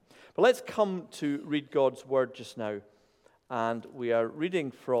But let's come to read God's word just now. And we are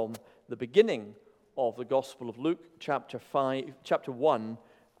reading from the beginning of the Gospel of Luke, chapter 1,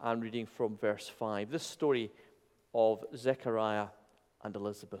 and reading from verse 5. This story of Zechariah and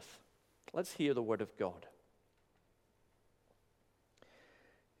Elizabeth. Let's hear the word of God.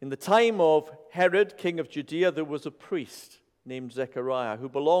 In the time of Herod, king of Judea, there was a priest named Zechariah who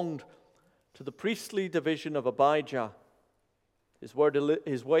belonged to the priestly division of Abijah. His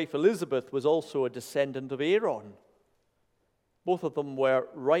wife Elizabeth was also a descendant of Aaron. Both of them were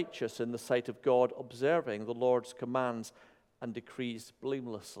righteous in the sight of God, observing the Lord's commands and decrees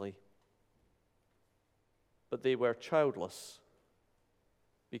blamelessly. But they were childless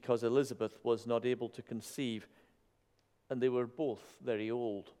because Elizabeth was not able to conceive, and they were both very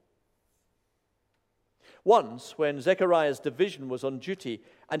old. Once, when Zechariah's division was on duty,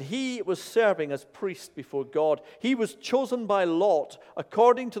 and he was serving as priest before God, he was chosen by lot,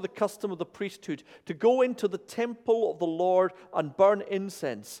 according to the custom of the priesthood, to go into the temple of the Lord and burn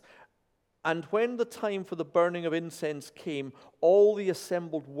incense. And when the time for the burning of incense came, all the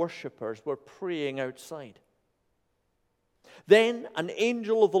assembled worshippers were praying outside. Then an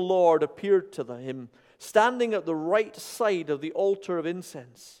angel of the Lord appeared to him, standing at the right side of the altar of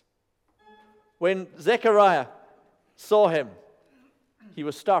incense. When Zechariah saw him, he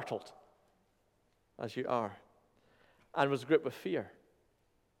was startled, as you are, and was gripped with fear.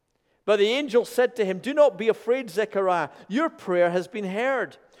 But the angel said to him, "Do not be afraid, Zechariah. Your prayer has been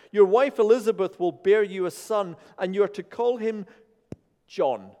heard. Your wife Elizabeth will bear you a son, and you are to call him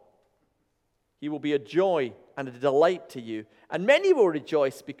John. He will be a joy and a delight to you, and many will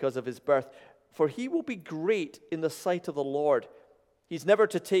rejoice because of his birth, for he will be great in the sight of the Lord. He's never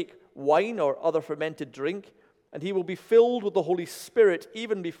to take wine or other fermented drink, and he will be filled with the Holy Spirit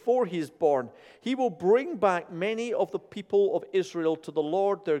even before he is born. He will bring back many of the people of Israel to the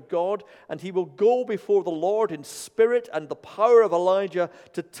Lord their God, and he will go before the Lord in spirit and the power of Elijah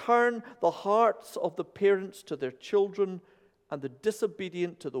to turn the hearts of the parents to their children and the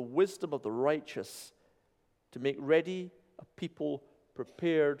disobedient to the wisdom of the righteous, to make ready a people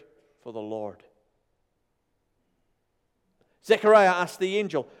prepared for the Lord." Zechariah asked the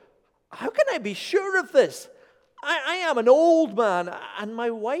angel, "How can I be sure of this? I am an old man, and my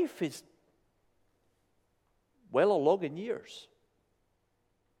wife is well along in years."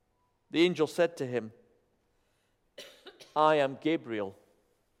 The angel said to him, "I am Gabriel.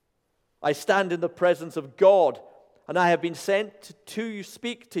 I stand in the presence of God, and I have been sent to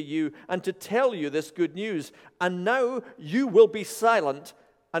speak to you and to tell you this good news. And now you will be silent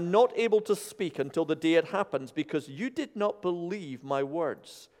and not able to speak until the day it happens, because you did not believe my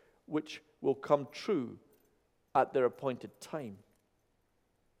words, which will come true at their appointed time."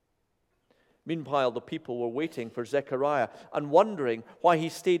 Meanwhile, the people were waiting for Zechariah and wondering why he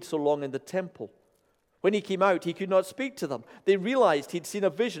stayed so long in the temple. When he came out, he could not speak to them. They realized he'd seen a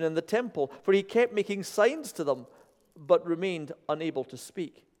vision in the temple, for he kept making signs to them, but remained unable to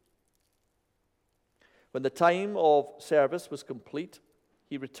speak. When the time of service was complete,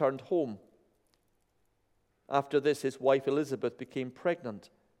 he returned home. After this, his wife Elizabeth became pregnant,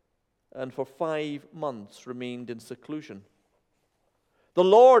 and for 5 months remained in seclusion. "The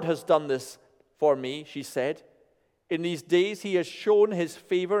Lord has done this for me," she said. "In these days he has shown his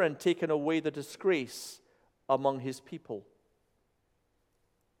favor and taken away the disgrace among his people."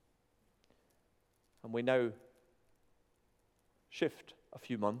 And we now shift a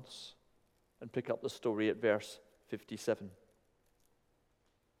few months and pick up the story at verse 57.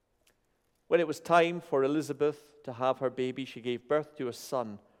 When it was time for Elizabeth to have her baby, she gave birth to a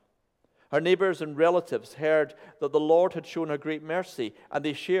son. Her neighbors and relatives heard that the Lord had shown her great mercy, and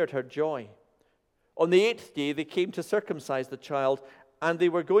they shared her joy. On the 8th day, they came to circumcise the child, and they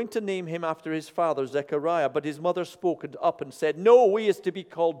were going to name him after his father, Zechariah. But his mother spoke up and said, "No, he is to be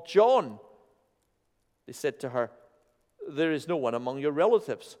called John." They said to her, "There is no one among your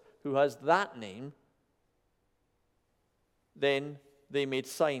relatives who has that name." Then they made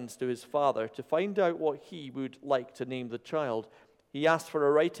signs to his father to find out what he would like to name the child. He asked for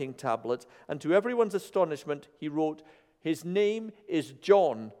a writing tablet, and to everyone's astonishment, he wrote, "His name is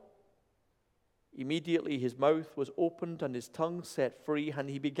John." Immediately his mouth was opened and his tongue set free, and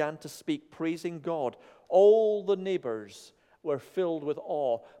he began to speak, praising God. All the neighbors were filled with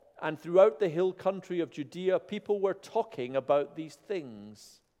awe, and throughout the hill country of Judea, people were talking about these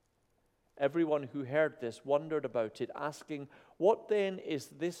things. Everyone who heard this wondered about it, asking, "What then is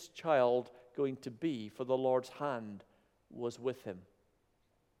this child going to be? For the Lord's hand was with him."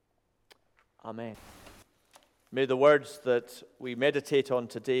 Amen. May the words that we meditate on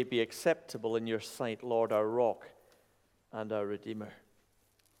today be acceptable in your sight, Lord, our rock and our Redeemer.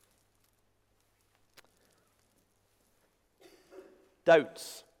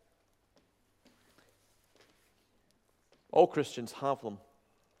 doubts. All Christians have them.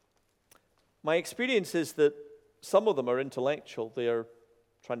 My experience is that some of them are intellectual. They are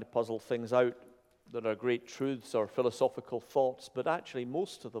trying to puzzle things out. There are great truths or philosophical thoughts, but actually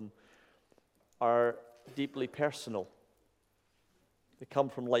most of them are deeply personal. They come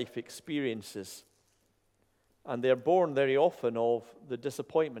from life experiences, and they're born very often of the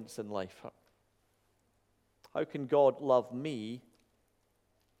disappointments in life. How can God love me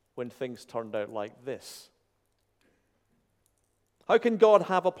when things turned out like this? How can God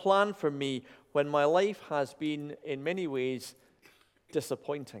have a plan for me when my life has been, in many ways,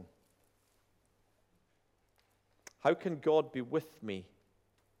 disappointing? How can God be with me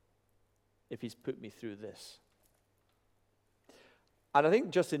if He's put me through this? And I think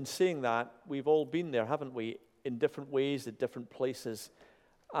just in saying that, we've all been there, haven't we, in different ways, at different places.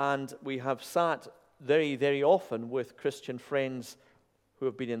 And we have sat very, very often with Christian friends who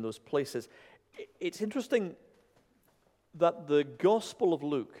have been in those places. It's interesting that the Gospel of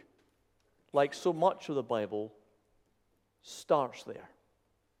Luke, like so much of the Bible, starts there.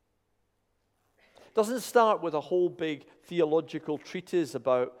 It doesn't start with a whole big theological treatise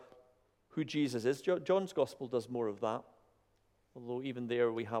about who Jesus is. John's Gospel does more of that, although even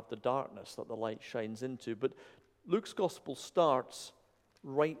there we have the darkness that the light shines into. But Luke's Gospel starts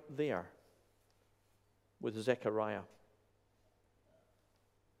right there with Zechariah.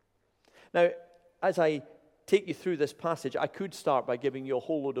 Now, as I take you through this passage, I could start by giving you a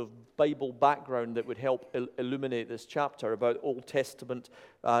whole load of Bible background that would help illuminate this chapter about Old Testament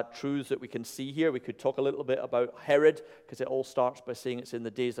truths that we can see here. We could talk a little bit about Herod, because it all starts by saying it's in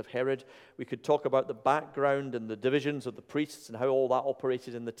the days of Herod. We could talk about the background and the divisions of the priests and how all that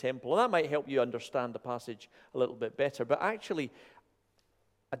operated in the temple. And that might help you understand the passage a little bit better. But actually,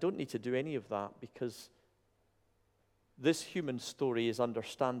 I don't need to do any of that, because this human story is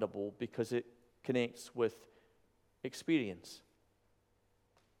understandable because it connects with experience.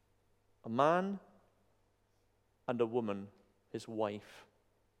 A man and a woman, his wife,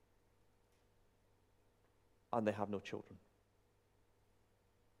 and they have no children.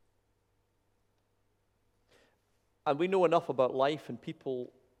 And we know enough about life and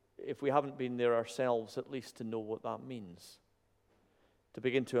people, if we haven't been there ourselves, at least to know what that means. To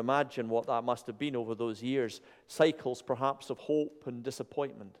begin to imagine what that must have been over those years. Cycles, perhaps, of hope and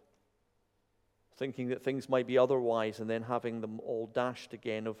disappointment. Thinking that things might be otherwise and then having them all dashed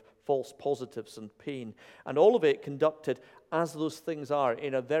again, of false positives and pain. And all of it conducted, as those things are,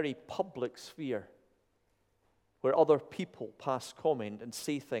 in a very public sphere where other people pass comment and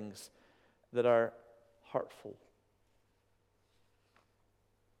say things that are hurtful.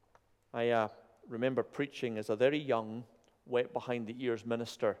 I remember preaching as a very young, wet behind the ears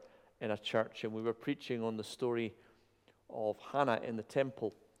minister in a church, and we were preaching on the story of Hannah in the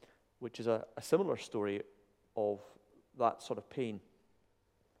temple, which is a similar story of that sort of pain.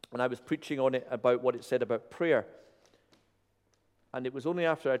 And I was preaching on it about what it said about prayer. And it was only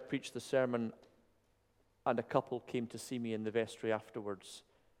after I'd preached the sermon and a couple came to see me in the vestry afterwards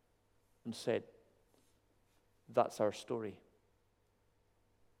and said, "That's our story."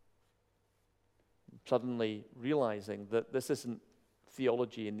 Suddenly realizing that this isn't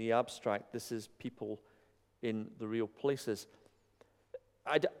theology in the abstract, this is people in the real places.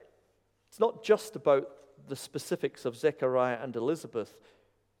 It's not just about the specifics of Zechariah and Elizabeth,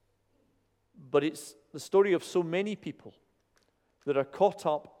 but it's the story of so many people that are caught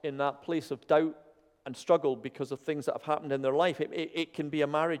up in that place of doubt and struggle because of things that have happened in their life. It can be a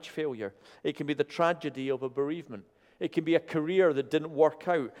marriage failure. It can be the tragedy of a bereavement. It can be a career that didn't work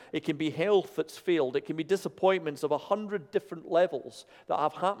out. It can be health that's failed. It can be disappointments of 100 different levels that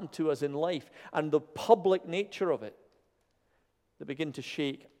have happened to us in life, and the public nature of it that begin to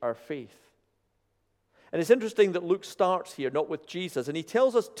shake our faith. And it's interesting that Luke starts here, not with Jesus, and he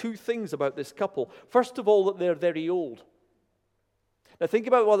tells us two things about this couple. First of all, that they're very old. Now think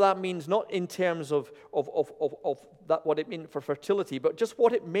about what that means, not in terms of that what it meant for fertility, but just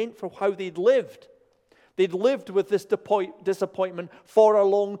what it meant for how they'd lived. They'd lived with this disappointment for a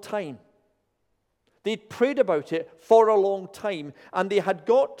long time. They'd prayed about it for a long time, and they had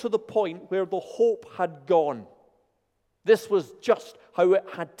got to the point where the hope had gone. This was just how it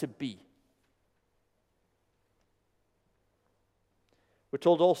had to be. We're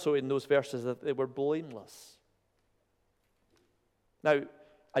told also in those verses that they were blameless. Now,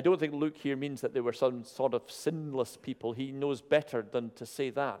 I don't think Luke here means that they were some sort of sinless people. He knows better than to say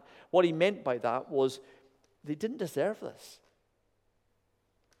that. What he meant by that was they didn't deserve this.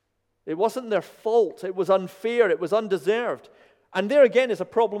 It wasn't their fault. It was unfair. It was undeserved. And there again is a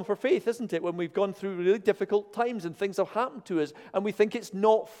problem for faith, isn't it? When we've gone through really difficult times and things have happened to us and we think it's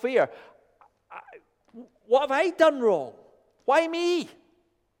not fair. What have I done wrong? Why me?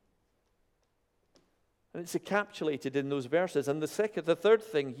 And it's encapsulated in those verses. And the third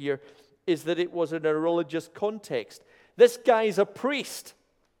thing here is that it was in a religious context. This guy's a priest.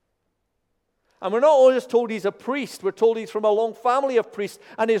 And we're not always told he's a priest. We're told he's from a long family of priests.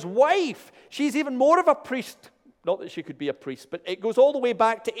 And his wife, she's even more of a priest. Not that she could be a priest, but it goes all the way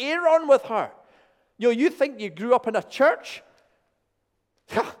back to Aaron with her. You think you grew up in a church?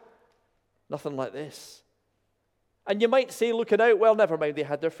 Nothing like this. And you might say, looking out, well, never mind, they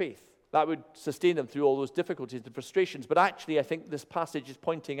had their faith. That would sustain them through all those difficulties and frustrations. But actually, I think this passage is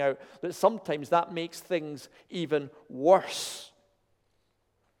pointing out that sometimes that makes things even worse.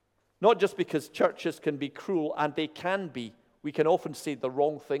 Not just because churches can be cruel, and they can be. We can often say the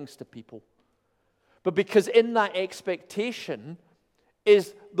wrong things to people. But because in that expectation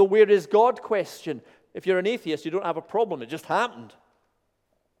is the where is God question. If you're an atheist, you don't have a problem. It just happened.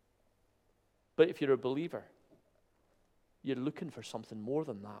 But if you're a believer, you're looking for something more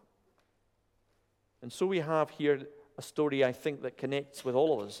than that. And so we have here a story, I think, that connects with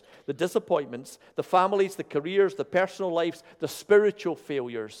all of us. The disappointments, the families, the careers, the personal lives, the spiritual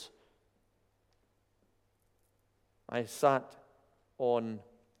failures. I sat on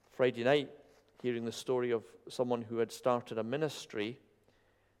Friday night hearing the story of someone who had started a ministry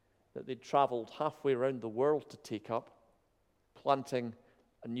that they'd traveled halfway around the world to take up, planting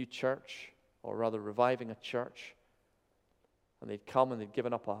a new church, or rather reviving a church. And they'd come and they'd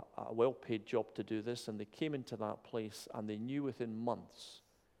given up a well-paid job to do this, and they came into that place and they knew within months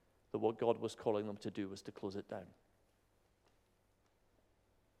that what God was calling them to do was to close it down.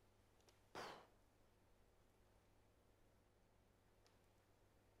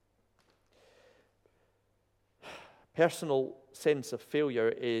 Personal sense of failure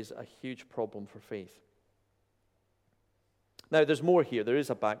is a huge problem for faith. Now, there's more here. There is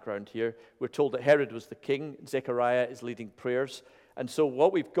a background here. We're told that Herod was the king. Zechariah is leading prayers. And so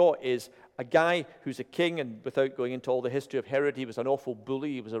what we've got is a guy who's a king, and without going into all the history of Herod, he was an awful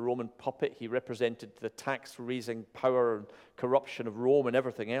bully. He was a Roman puppet. He represented the tax-raising power and corruption of Rome and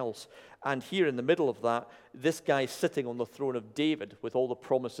everything else. And here in the middle of that, this guy's sitting on the throne of David with all the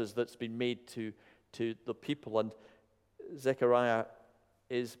promises that's been made to the people. And Zechariah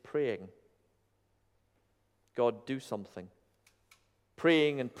is praying, God, do something.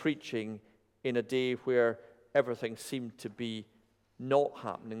 Praying and preaching in a day where everything seemed to be not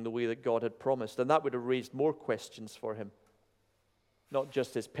happening the way that God had promised. And that would have raised more questions for him. Not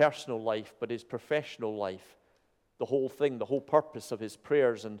just his personal life, but his professional life. The whole thing, the whole purpose of his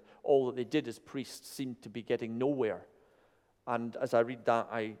prayers and all that they did as priests seemed to be getting nowhere. And as I read that,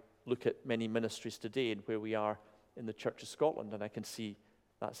 I look at many ministries today and where we are in the Church of Scotland, and I can see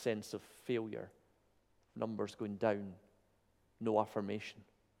that sense of failure. Numbers going down. No affirmation.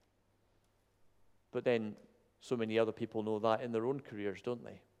 But then so many other people know that in their own careers, don't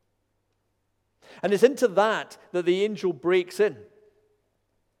they? And it's into that the angel breaks in.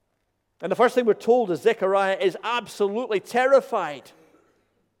 And the first thing we're told is Zechariah is absolutely terrified.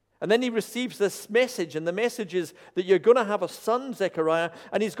 And then he receives this message, and the message is that you're going to have a son, Zechariah,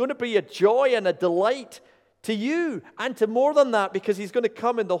 and he's going to be a joy and a delight to you, and to more than that, because he's going to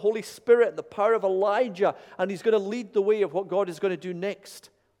come in the Holy Spirit and the power of Elijah, and he's going to lead the way of what God is going to do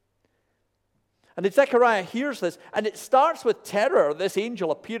next. And then Zechariah hears this, and it starts with terror, this angel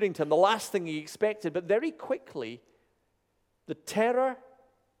appearing to him, the last thing he expected, but very quickly, the terror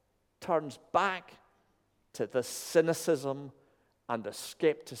turns back to the cynicism and the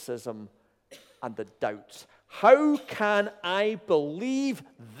skepticism and the doubts. How can I believe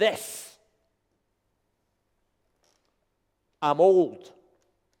this? I'm old.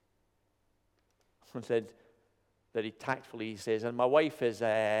 And said, very tactfully, he says, and my wife is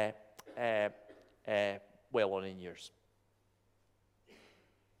well on in years.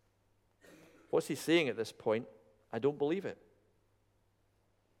 What's he saying at this point? I don't believe it.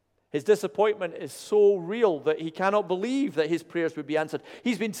 His disappointment is so real that he cannot believe that his prayers would be answered.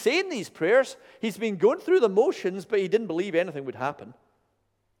 He's been saying these prayers. He's been going through the motions, but he didn't believe anything would happen.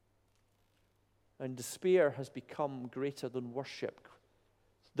 And despair has become greater than worship.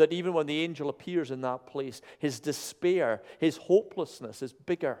 That even when the angel appears in that place, his despair, his hopelessness is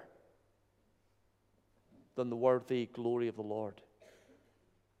bigger than the worthy glory of the Lord.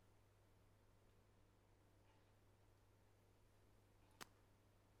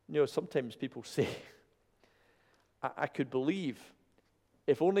 You know, sometimes people say, I could believe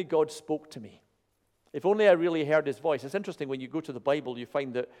if only God spoke to me. If only I really heard his voice. It's interesting, when you go to the Bible, you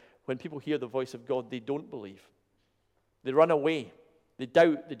find that when people hear the voice of God, they don't believe. They run away. They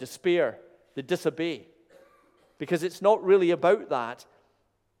doubt. They despair. They disobey. Because it's not really about that.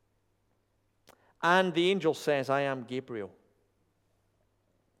 And the angel says, I am Gabriel.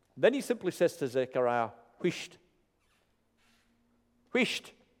 Then he simply says to Zechariah, whisht.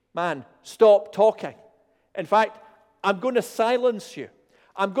 Whisht, man, stop talking. In fact, I'm going to silence you.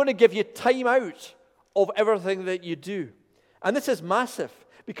 I'm going to give you time out of everything that you do. And this is massive,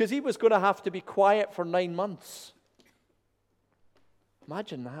 because he was going to have to be quiet for 9 months.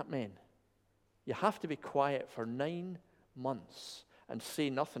 Imagine that, man. You have to be quiet for 9 months and say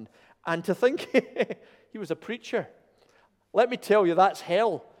nothing. And to think he was a preacher. Let me tell you, that's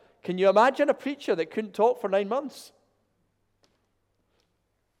hell. Can you imagine a preacher that couldn't talk for 9 months?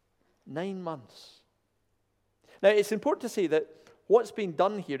 9 months. Now, it's important to say that what's being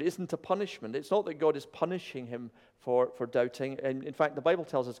done here isn't a punishment. It's not that God is punishing him for doubting. And in fact, the Bible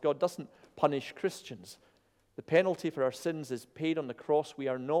tells us God doesn't punish Christians. The penalty for our sins is paid on the cross. We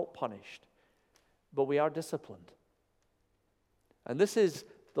are not punished, but we are disciplined. And this is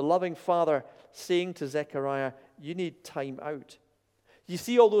the loving Father saying to Zechariah, you need time out. You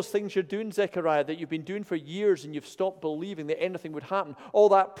see all those things you're doing, Zechariah, that you've been doing for years and you've stopped believing that anything would happen. All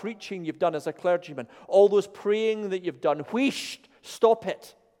that preaching you've done as a clergyman. All those praying that you've done. Wheesht, stop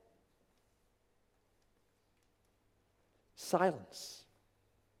it. Silence.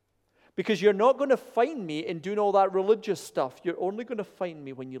 Because you're not going to find me in doing all that religious stuff. You're only going to find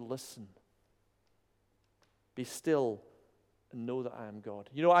me when you listen. Be still and know that I am God.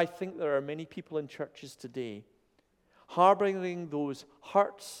 You know, I think there are many people in churches today harboring those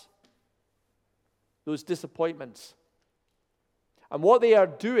hurts, those disappointments. And what they are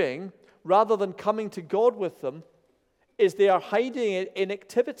doing, rather than coming to God with them, is they are hiding it in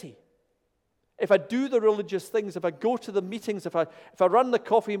activity. If I do the religious things, if I go to the meetings, if I run the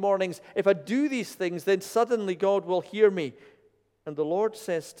coffee mornings, if I do these things, then suddenly God will hear me. And the Lord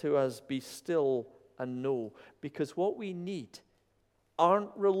says to us, be still and know. Because what we need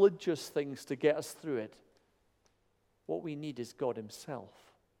aren't religious things to get us through it. What we need is God himself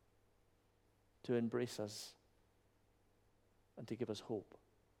to embrace us and to give us hope.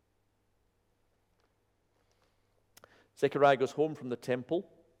 Zechariah goes home from the temple,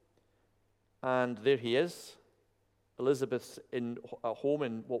 and there he is. Elizabeth's at home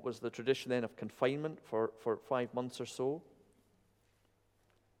in what was the tradition then of confinement for 5 months or so.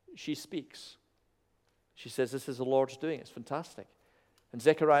 She speaks. She says, this is the Lord's doing. It's fantastic. And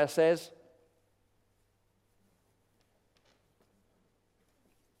Zechariah says,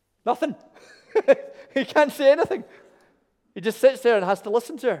 nothing. He can't say anything. He just sits there and has to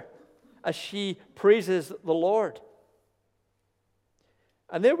listen to her as she praises the Lord.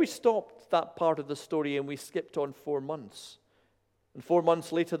 And there we stopped that part of the story and we skipped on 4 months. And 4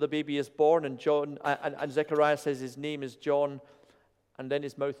 months later the baby is born, and Zechariah says his name is John, and then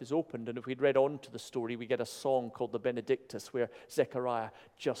his mouth is opened. And if we'd read on to the story, we get a song called the Benedictus, where Zechariah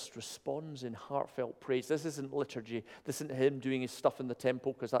just responds in heartfelt praise. This isn't liturgy. This isn't him doing his stuff in the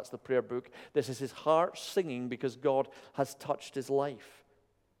temple, because that's the prayer book. This is his heart singing because God has touched his life.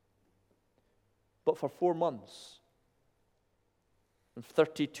 But for 4 months, in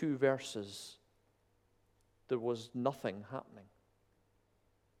 32 verses, there was nothing happening.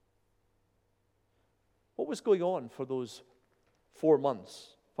 What was going on for those 4 months?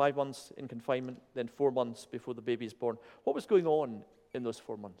 5 months in confinement, then 4 months before the baby is born. What was going on in those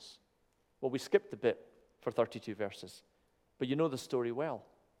 4 months? Well, we skipped a bit for 32 verses, but you know the story well.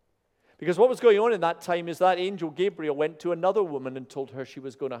 Because what was going on in that time is that angel Gabriel went to another woman and told her she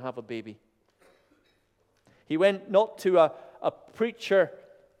was going to have a baby. He went not to a preacher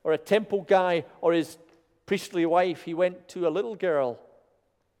or a temple guy or his priestly wife. He went to a little girl,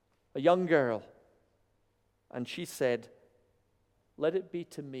 a young girl, and she said, let it be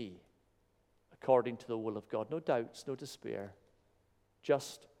to me according to the will of God. No doubts, no despair,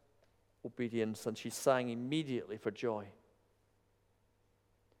 just obedience. And she sang immediately for joy.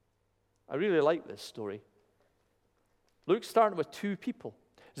 I really like this story. Luke's starting with 2 people.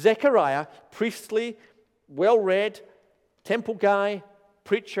 Zechariah, priestly, well-read, temple guy,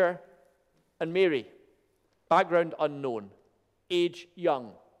 preacher, and Mary, background unknown, age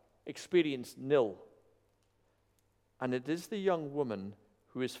young, experience nil. And it is the young woman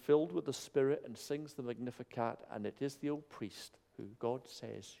who is filled with the Spirit and sings the Magnificat, and it is the old priest who God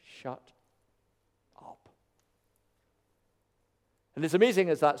says, shut up. And it's amazing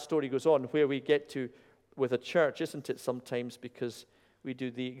as that story goes on, where we get to with a church, isn't it, sometimes, because we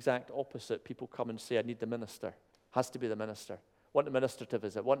do the exact opposite. People come and say, I need the minister. Has to be the minister. Want the minister to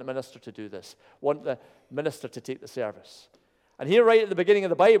visit. Want the minister to do this. Want the minister to take the service. And here right at the beginning of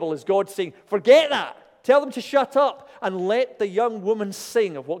the Bible is God saying, forget that. Tell them to shut up and let the young woman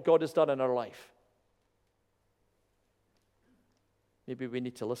sing of what God has done in her life. Maybe we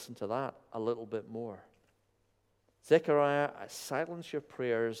need to listen to that a little bit more. Zechariah, silence your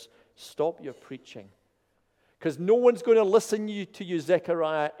prayers, stop your preaching. Because no one's going to listen to you,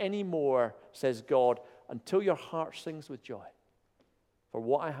 Zechariah, anymore, says God, until your heart sings with joy for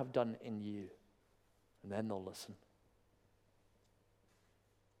what I have done in you. And then they'll listen.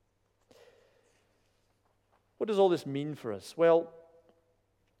 What does all this mean for us? Well,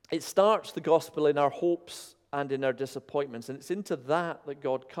 it starts the gospel in our hopes and in our disappointments. And it's into that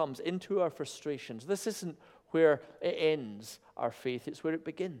God comes, into our frustrations. This isn't where it ends, our faith. It's where it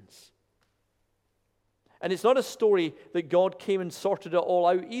begins. And it's not a story that God came and sorted it all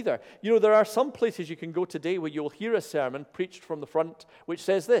out either. You know, there are some places you can go today where you'll hear a sermon preached from the front which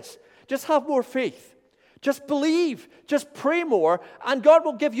says this: just have more faith. Just believe. Just pray more, and God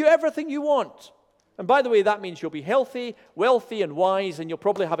will give you everything you want. And by the way, that means you'll be healthy, wealthy, and wise, and you'll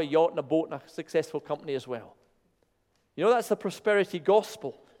probably have a yacht and a boat and a successful company as well. You know, that's the prosperity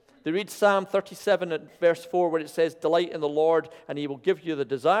gospel. They read Psalm 37 at verse 4 where it says, delight in the Lord and He will give you the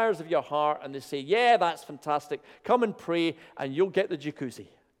desires of your heart. And they say, yeah, that's fantastic. Come and pray and you'll get the jacuzzi.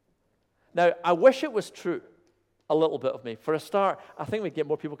 Now, I wish it was true, a little bit of me. For a start, I think we'd get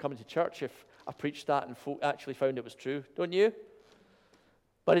more people coming to church if I preached that and folk actually found it was true. Don't you?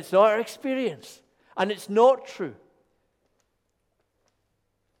 But it's not our experience. And it's not true.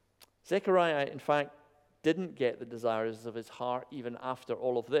 Zechariah, in fact, didn't get the desires of his heart even after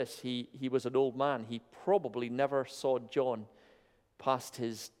all of this. He was an old man. He probably never saw John past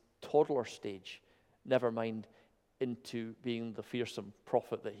his toddler stage, never mind into being the fearsome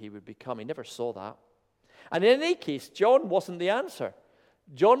prophet that he would become. He never saw that. And in any case, John wasn't the answer.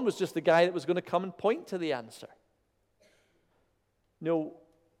 John was just the guy that was going to come and point to the answer. No,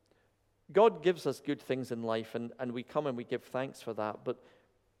 God gives us good things in life, and we come and we give thanks for that, but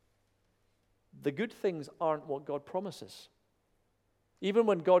the good things aren't what God promises. Even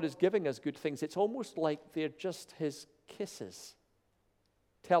when God is giving us good things, it's almost like they're just His kisses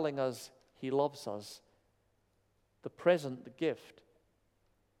telling us He loves us. The present, the gift,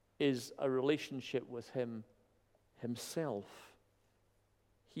 is a relationship with Him Himself.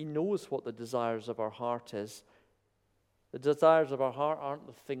 He knows what the desires of our heart is. The desires of our heart aren't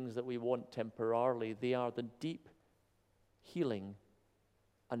the things that we want temporarily. They are the deep healing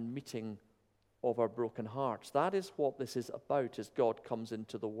and meeting of our broken hearts. That is what this is about as God comes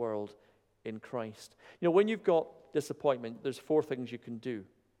into the world in Christ. You know, when you've got disappointment, there's 4 things you can do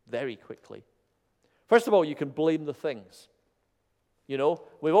very quickly. First of all, you can blame the things. You know,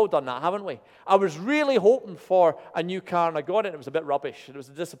 we've all done that, haven't we? I was really hoping for a new car and I got it and it was a bit rubbish. It was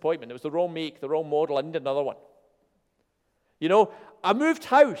a disappointment. It was the wrong make, the wrong model. I needed another one. You know, I moved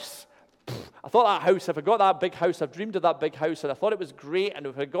house. I thought that house, if I got that big house, I've dreamed of that big house, and I thought it was great, and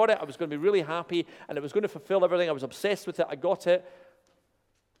if I got it, I was going to be really happy, and it was going to fulfill everything. I was obsessed with it. I got it.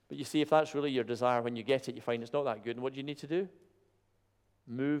 But you see, if that's really your desire, when you get it, you find it's not that good. And what do you need to do?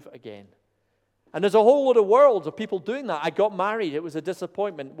 Move again. And there's a whole lot of worlds of people doing that. I got married. It was a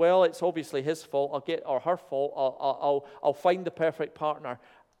disappointment. Well, it's obviously his fault. Or her fault. I'll find the perfect partner.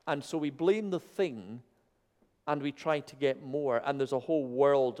 And so we blame the thing, and we try to get more. And there's a whole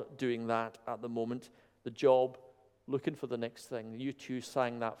world doing that at the moment. The job, looking for the next thing. U2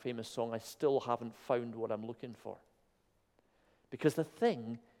 sang that famous song, I still haven't found what I'm looking for. Because the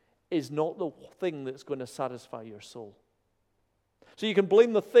thing is not the thing that's going to satisfy your soul. So you can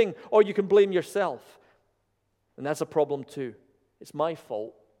blame the thing, or you can blame yourself. And that's a problem too. It's my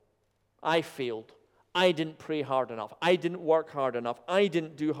fault. I failed. I didn't pray hard enough. I didn't work hard enough. I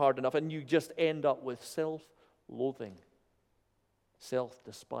didn't do hard enough. And you just end up with self-loathing,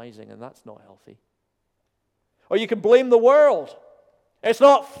 self-despising, and that's not healthy. Or you can blame the world. It's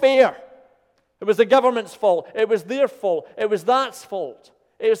not fair. It was the government's fault. It was their fault. It was that's fault.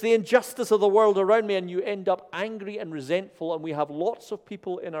 It was the injustice of the world around me, and you end up angry and resentful, and we have lots of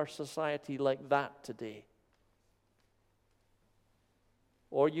people in our society like that today.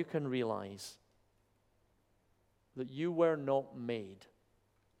 Or you can realize that you were not made.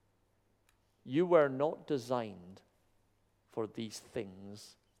 You were not designed for these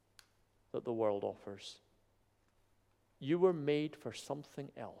things that the world offers. You were made for something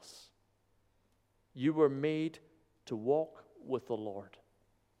else. You were made to walk with the Lord.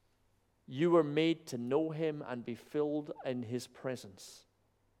 You were made to know Him and be filled in His presence.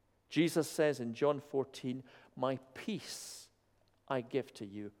 Jesus says in John 14, my peace I give to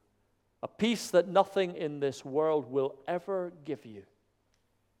you, a peace that nothing in this world will ever give you.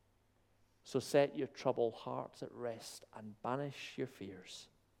 So set your troubled hearts at rest and banish your fears.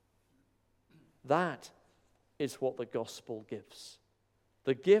 That is what the gospel gives.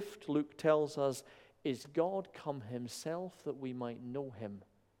 The gift, Luke tells us, is God come himself that we might know him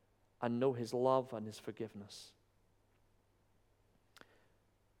and know his love and his forgiveness.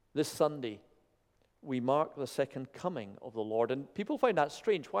 This Sunday, we mark the second coming of the Lord. And people find that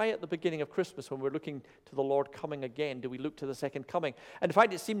strange. Why at the beginning of Christmas, when we're looking to the Lord coming again, do we look to the second coming? And in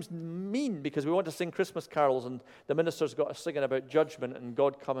fact, it seems mean because we want to sing Christmas carols and the ministers got us singing about judgment and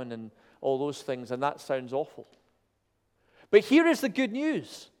God coming and all those things, and that sounds awful. But here is the good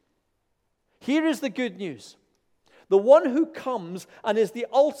news. Here is the good news. The one who comes and is the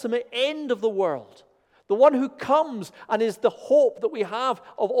ultimate end of the world, the one who comes and is the hope that we have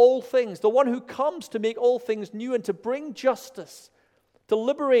of all things, the one who comes to make all things new and to bring justice, to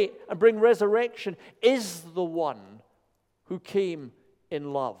liberate and bring resurrection, is the one who came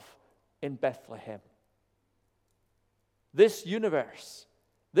in love in Bethlehem. This universe,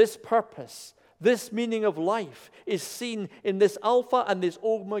 this purpose, this meaning of life is seen in this Alpha and this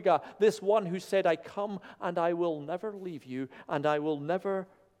Omega, this one who said, I come and I will never leave you and I will never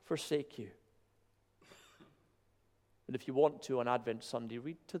forsake you. And if you want to, on Advent Sunday,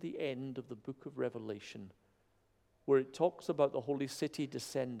 read to the end of the book of Revelation, where it talks about the holy city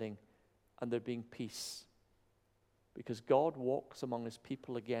descending and there being peace. Because God walks among his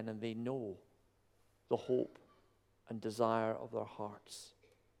people again and they know the hope and desire of their hearts.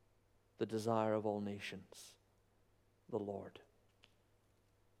 The desire of all nations, the Lord.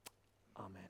 Amen.